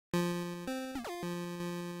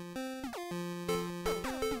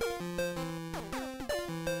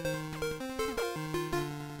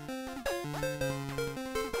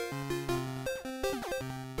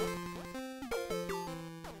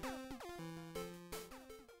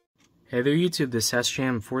Hey there YouTube, this is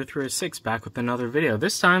sjm4306 back with another video.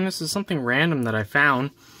 This time this is something random that I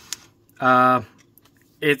found.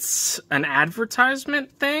 It's an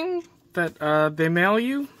advertisement thing that they mail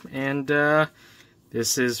you, and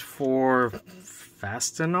this is for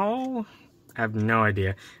Fastenal? I have no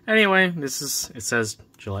idea. Anyway, it says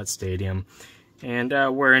Gillette Stadium, and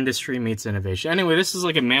where industry meets innovation. Anyway, this is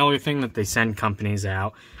like a mailer thing that they send companies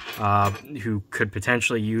out who could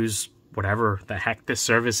potentially use whatever the heck this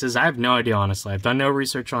service is. I have no idea, honestly. I've done no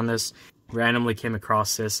research on this. Randomly came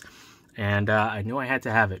across this, and I knew I had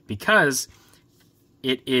to have it because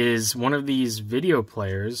it is one of these video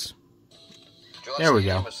players. There we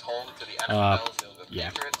go.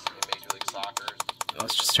 Yeah.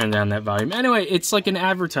 Let's just turn down that volume. Anyway, it's like an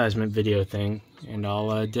advertisement video thing, and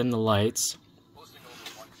I'll dim the lights.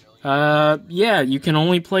 Yeah, you can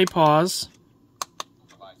only play pause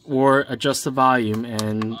or adjust the volume,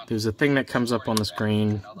 and there's a thing that comes up on the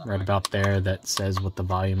screen right about there that says what the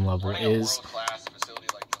volume level is.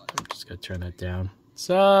 I'm just gonna turn that down. It's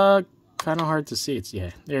kind of hard to see. Yeah,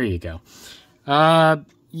 there you go.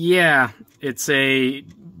 Yeah, it's a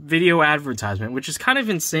video advertisement, which is kind of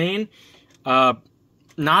insane. Not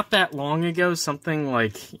that long ago, something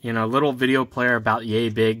like, you know, a little video player about yay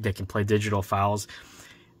big that can play digital files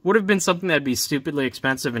would have been something that'd be stupidly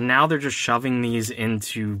expensive, and now they're just shoving these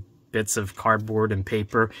into bits of cardboard and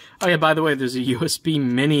paper. Oh yeah, by the way, there's a USB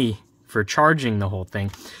mini for charging the whole thing.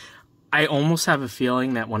 I almost have a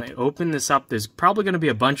feeling that when I open this up, there's probably going to be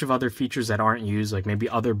a bunch of other features that aren't used, like maybe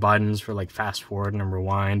other buttons for like fast forward and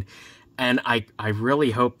rewind. And I really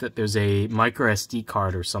hope that there's a micro SD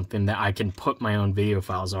card or something that I can put my own video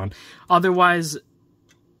files on. Otherwise,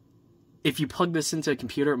 if you plug this into a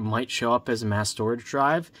computer, it might show up as a mass storage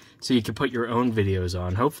drive, so you can put your own videos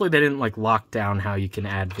on. Hopefully they didn't like lock down how you can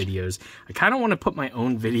add videos. I kind of want to put my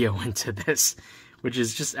own video into this, which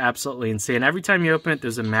is just absolutely insane. Every time you open it,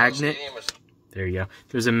 there's a magnet. There you go.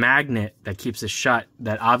 There's a magnet that keeps it shut,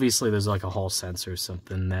 that obviously there's like a Hall sensor or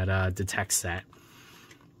something that detects that.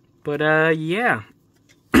 But yeah.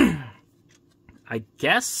 I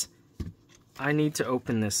guess I need to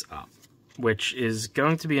open this up, which is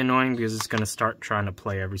going to be annoying because it's going to start trying to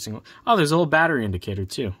play every single... Oh, there's a little battery indicator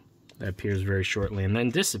too that appears very shortly and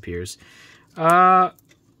then disappears.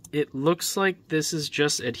 It looks like this is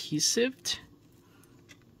just adhesived.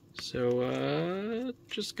 So,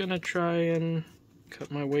 just gonna try and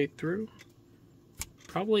cut my way through.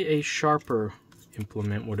 Probably a sharper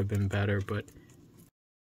implement would have been better, but...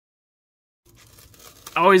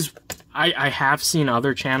 I have seen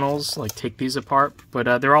other channels like take these apart,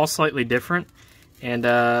 but they're all slightly different, and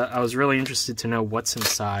I was really interested to know what's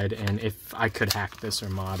inside and if I could hack this or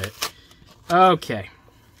mod it. Okay,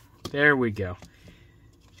 there we go.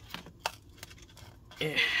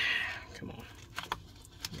 Come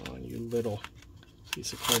on, you little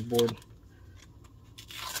piece of cardboard.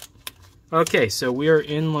 Okay, so we are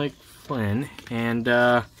in Lake Flynn, and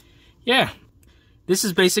yeah, this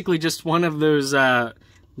is basically just one of those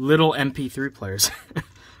little MP3 players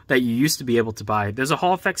that you used to be able to buy. There's a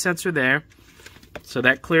Hall effect sensor there, so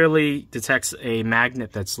that clearly detects a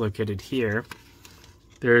magnet that's located here.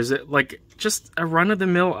 There's like just a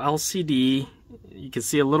run-of-the-mill LCD. You can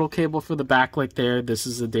see a little cable for the backlight there. This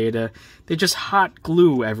is the data. They just hot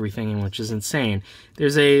glue everything in, which is insane.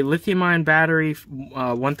 There's a lithium-ion battery,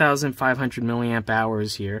 1,500 milliamp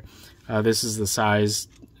hours here. This is the size.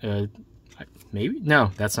 Maybe?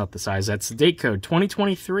 No, that's not the size. That's the date code,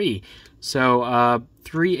 2023. So,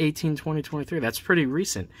 3/18/2023. That's pretty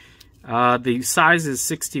recent. The size is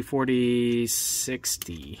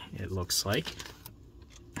 60/40/60, it looks like.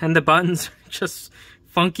 And the buttons are just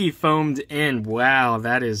funky foamed in. Wow,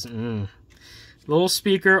 that is... Little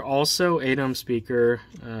speaker, also 8-ohm speaker,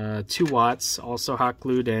 2 watts, also hot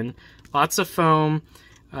glued in. Lots of foam,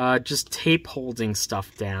 just tape holding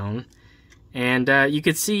stuff down. And you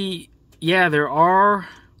can see... Yeah, there are...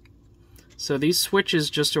 So these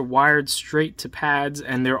switches just are wired straight to pads,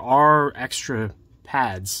 and there are extra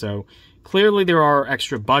pads. So clearly there are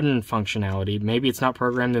extra button functionality. Maybe it's not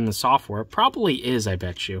programmed in the software. It probably is, I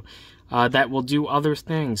bet you. That will do other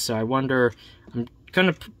things. So I wonder... I'm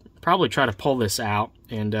going to probably try to pull this out,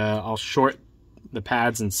 and I'll short the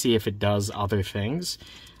pads and see if it does other things.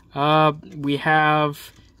 We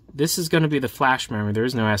have... This is going to be the flash memory. There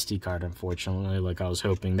is no SD card, unfortunately, like I was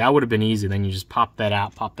hoping. That would have been easy. Then you just pop that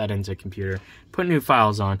out, pop that into a computer, put new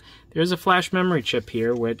files on. There's a flash memory chip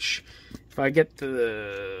here, which, if I get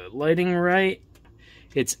the lighting right,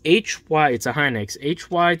 it's HY, it's a Hynix,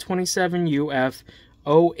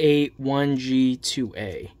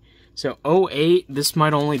 HY27UF081G2A. So 08, this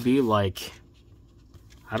might only be like,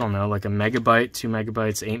 I don't know, like a megabyte, 2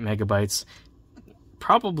 megabytes, 8 megabytes.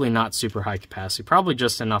 Probably not super high capacity, probably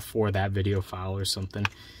just enough for that video file or something.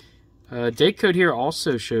 Date code here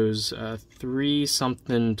also shows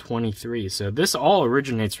 3-something-23, so this all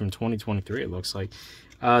originates from 2023, it looks like.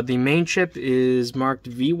 The main chip is marked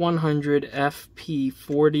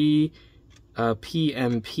V100FP40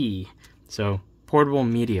 PMP, so portable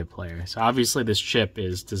media player. So obviously this chip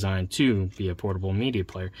is designed to be a portable media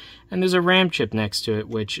player. And there's a RAM chip next to it,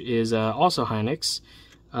 which is also Hynix,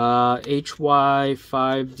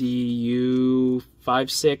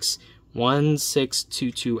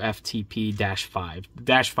 HY5DU561622FTP-5.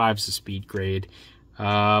 -5 is the speed grade.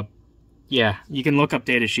 Yeah, you can look up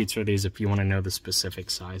data sheets for these if you want to know the specific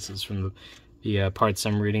sizes from the parts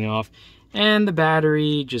I'm reading off. And the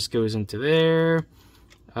battery just goes into there.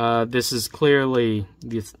 This is clearly,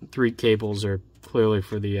 the 3 cables are clearly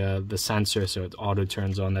for the sensor, so it auto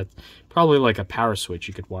turns on. That's probably like a power switch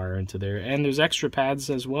you could wire into there. And there's extra pads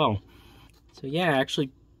as well. So yeah,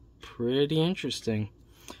 actually pretty interesting.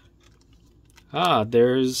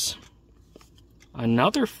 There's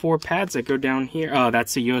another 4 pads that go down here. Oh,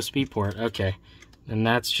 that's a USB port. Okay. And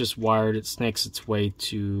that's just wired. It snakes its way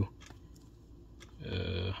to...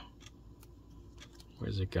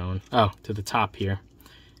 where's it going? Oh, to the top here.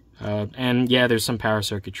 And yeah, there's some power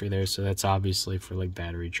circuitry there, so that's obviously for like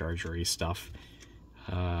battery chargery stuff.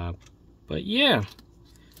 But yeah,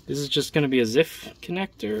 this is just going to be a ZIF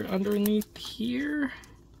connector underneath here.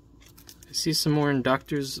 I see some more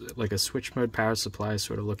inductors, like a switch mode power supply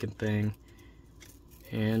sort of looking thing.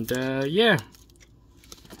 And yeah,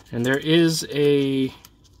 and there is a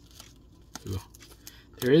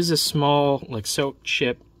small like soak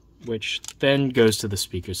chip, which then goes to the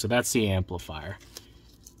speaker, so that's the amplifier.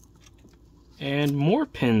 And more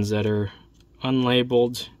pins that are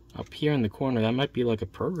unlabeled up here in the corner. That might be like a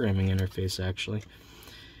programming interface, actually.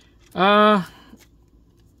 I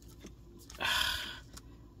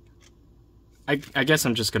guess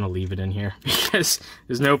I'm just gonna leave it in here because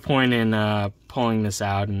there's no point in pulling this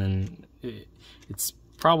out, and then it's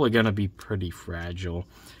probably gonna be pretty fragile.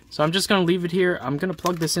 So I'm just gonna leave it here. I'm gonna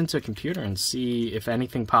plug this into a computer and see if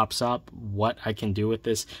anything pops up, what I can do with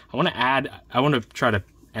this. I want to try to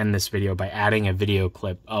end this video by adding a video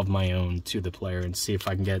clip of my own to the player and see if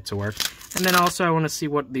I can get it to work. And then also I want to see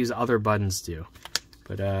what these other buttons do.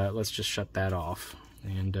 But let's just shut that off.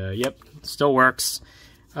 And yep, still works.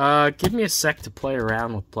 Give me a sec to play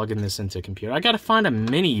around with plugging this into a computer. I gotta find a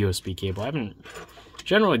mini USB cable. I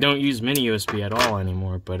generally don't use mini USB at all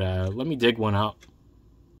anymore, but let me dig one up.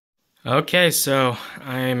 Okay, so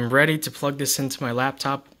I'm ready to plug this into my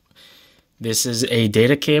laptop. This is a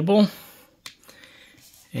data cable,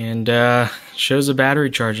 and shows a battery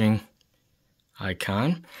charging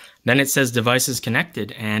icon. Then it says devices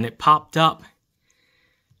connected, and it popped up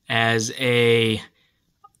as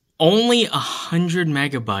only 100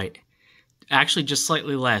 megabyte, actually just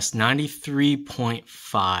slightly less,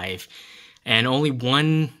 93.5, and only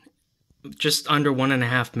just under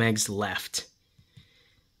 1.5 megs left.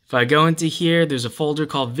 If I go into here, there's a folder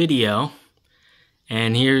called video,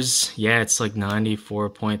 and here's, yeah, it's like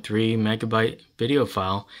 94.3 megabyte video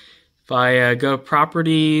file. If I go to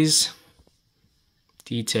properties,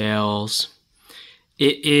 details,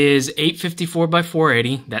 it is 854 by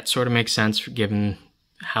 480. That sort of makes sense given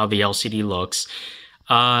how the LCD looks.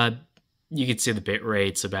 You can see the bit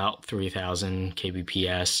rate's about 3000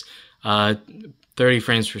 kbps, 30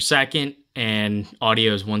 frames per second, and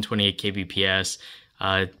audio is 128 kbps.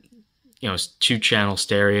 You know, it's 2-channel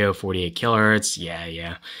stereo, 48 kilohertz.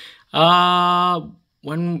 Yeah.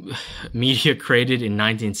 When media created in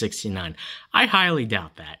 1969, I highly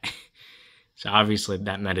doubt that. So obviously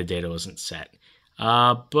that metadata wasn't set.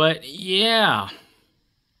 But yeah.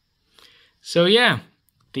 So yeah,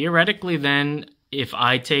 theoretically then, if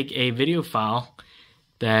I take a video file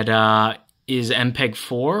that is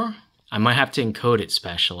MPEG-4, I might have to encode it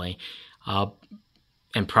specially.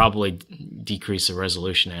 And probably decrease the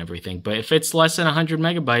resolution and everything. But if it's less than 100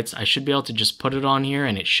 megabytes, I should be able to just put it on here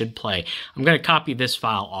and it should play. I'm going to copy this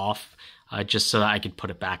file off just so that I could put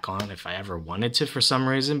it back on if I ever wanted to for some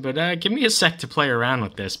reason. But give me a sec to play around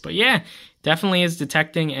with this. But yeah, definitely is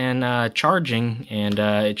detecting and charging, and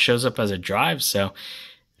it shows up as a drive. So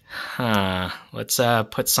let's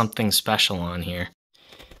put something special on here.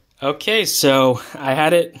 Okay, so I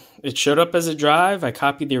had it showed up as a drive. I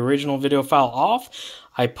copied the original video file off.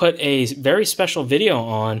 I put a very special video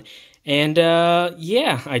on, and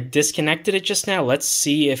yeah, I disconnected it just now. Let's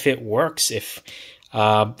see if it works, if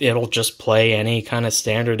it'll just play any kind of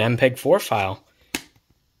standard MPEG-4 file.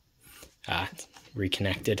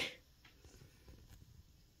 Reconnected.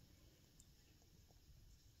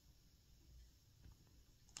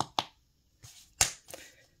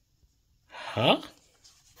 Huh?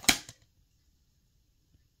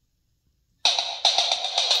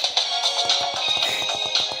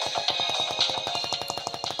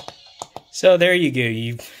 So there you go.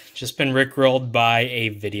 You've just been rickrolled by a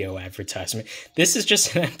video advertisement. This is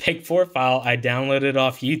just an MP4 file I downloaded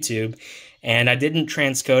off YouTube, and I didn't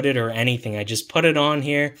transcode it or anything. I just put it on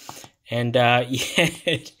here, and yeah,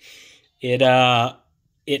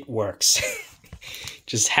 it works.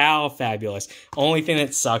 Just how fabulous. Only thing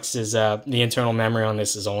that sucks is the internal memory on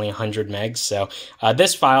this is only 100 megs. So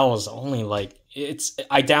this file is only like,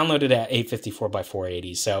 I downloaded it at 854 by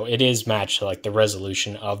 480. So it is matched to like the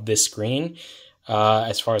resolution of this screen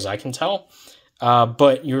as far as I can tell.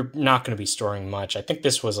 But you're not going to be storing much. I think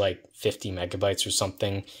this was like 50 megabytes or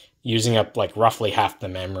something, using up like roughly half the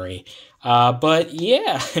memory. But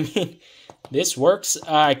yeah, I mean, this works.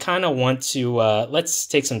 I kind of want to, let's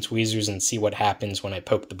take some tweezers and see what happens when I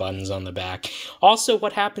poke the buttons on the back. Also,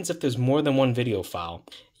 what happens if there's more than one video file?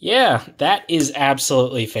 Yeah, that is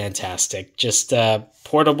absolutely fantastic. Just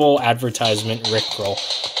portable advertisement rickroll.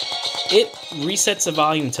 It resets the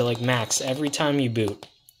volume to like max every time you boot.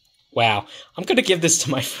 Wow, I'm going to give this to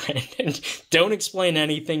my friend and don't explain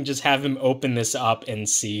anything, just have him open this up and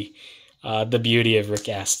see the beauty of Rick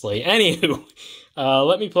Astley. Anywho,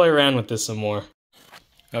 let me play around with this some more.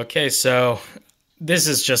 Okay, so this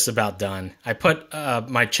is just about done. I put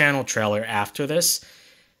my channel trailer after this.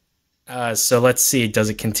 So let's see, does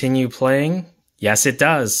it continue playing? Yes, it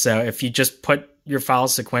does. So if you just put your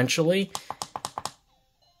files sequentially,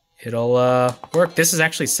 it'll work. This is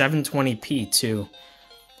actually 720p too.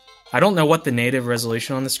 I don't know what the native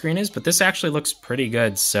resolution on the screen is, but this actually looks pretty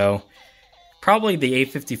good. So probably the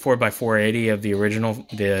 854 by 480 of the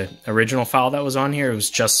original file that was on here, it was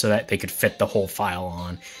just so that they could fit the whole file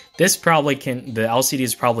on. This probably the LCD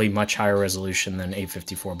is probably much higher resolution than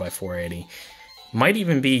 854 by 480. Might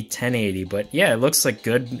even be 1080, but yeah, it looks like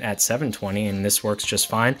good at 720, and this works just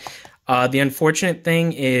fine. The unfortunate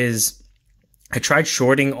thing is I tried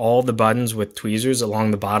shorting all the buttons with tweezers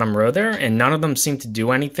along the bottom row there, and none of them seem to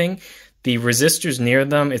do anything. The resistors near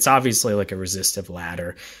them, it's obviously like a resistive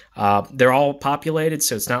ladder. They're all populated,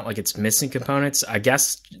 so it's not like it's missing components. I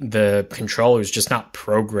guess the controller is just not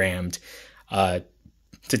programmed to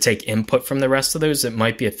take input from the rest of those. It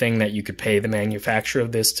might be a thing that you could pay the manufacturer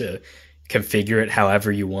of this to configure it however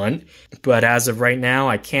you want. But as of right now,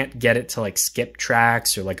 I can't get it to like skip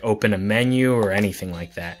tracks or like open a menu or anything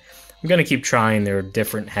like that. I'm going to keep trying. There are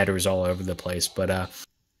different headers all over the place, but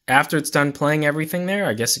after it's done playing everything there,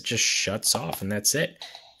 I guess it just shuts off and that's it.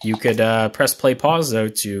 You could press play pause though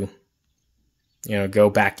to, you know, go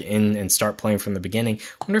back in and start playing from the beginning.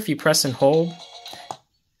 I wonder if you press and hold.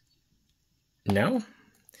 No?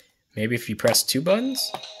 Maybe if you press two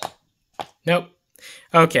buttons? Nope.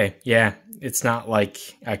 Okay, yeah, it's not like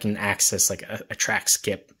I can access like a track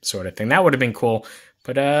skip sort of thing. That would have been cool.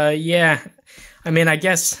 But yeah, I mean, I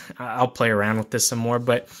guess I'll play around with this some more,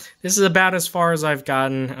 but this is about as far as I've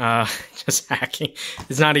gotten. Just hacking.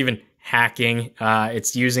 It's not even hacking.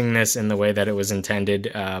 It's using this in the way that it was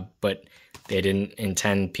intended, but they didn't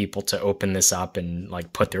intend people to open this up and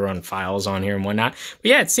like put their own files on here and whatnot.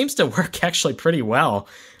 But yeah, it seems to work actually pretty well.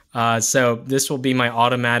 So this will be my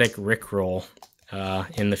automatic rickroll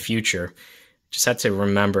in the future. Just have to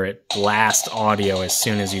remember it blast audio as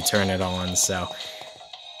soon as you turn it on. So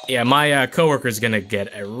yeah, my coworker is going to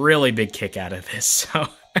get a really big kick out of this. So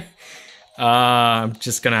I'm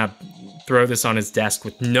just going to throw this on his desk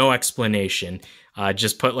with no explanation.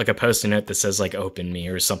 Just put like a post-it note that says like open me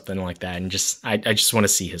or something like that. And just I just want to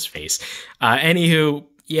see his face. Anywho,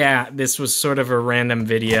 yeah, this was sort of a random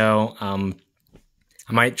video.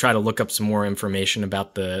 I might try to look up some more information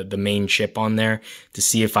about the main chip on there to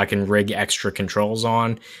see if I can rig extra controls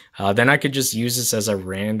on. Then I could just use this as a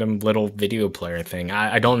random little video player thing.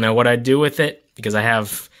 I don't know what I'd do with it because I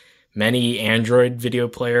have many Android video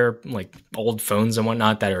player, like old phones and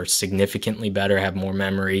whatnot, that are significantly better, have more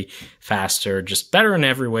memory, faster, just better in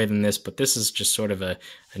every way than this. But this is just sort of a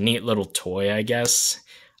neat little toy, I guess.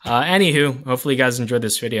 Anywho, hopefully you guys enjoyed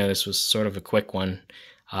this video. This was sort of a quick one.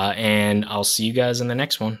 And I'll see you guys in the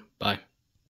next one. Bye.